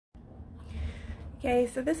Okay,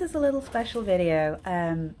 so this is a little special video.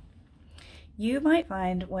 You might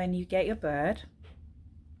find when you get your bird,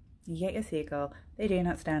 you get your seagull, they do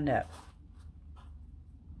not stand up.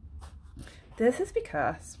 This is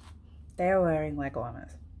because they are wearing leg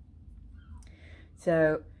warmers.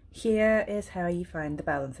 So here is how you find the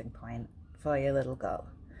balancing point for your little gull.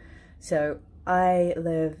 So I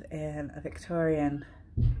live in a Victorian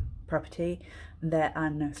property. There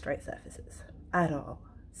are no straight surfaces at all.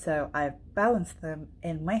 So I've balanced them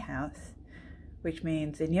in my house, which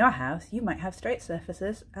means in your house you might have straight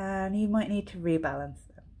surfaces and you might need to rebalance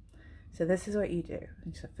them. So this is what you do.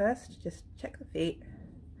 So first just check the feet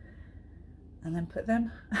and then put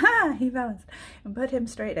them, he balanced, and put him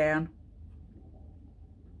straight down.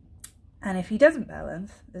 And if he doesn't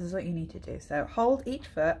balance, this is what you need to do. So hold each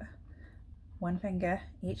foot, one finger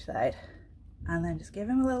each side, and then just give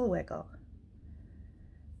him a little wiggle.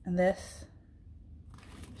 And this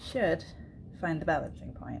should find the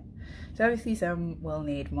balancing point. So obviously some will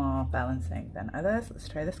need more balancing than others. Let's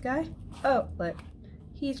try this guy. Oh, look,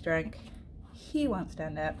 he's drunk. He won't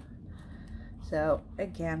stand up. So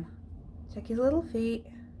again, check his little feet.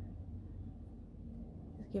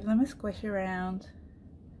 Just give them a squish around.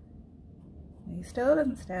 He still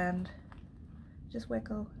doesn't stand. Just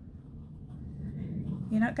wiggle.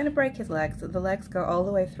 You're not going to break his legs. The legs go all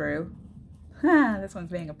the way through. This one's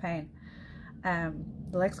being a pain.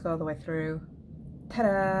 The legs go all the way through.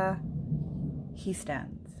 Ta-da! He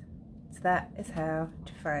stands. So that is how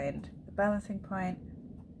to find the balancing point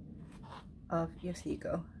of your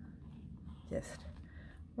seagull. Just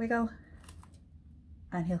wiggle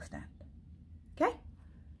and he'll stand. Okay?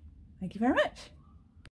 Thank you very much.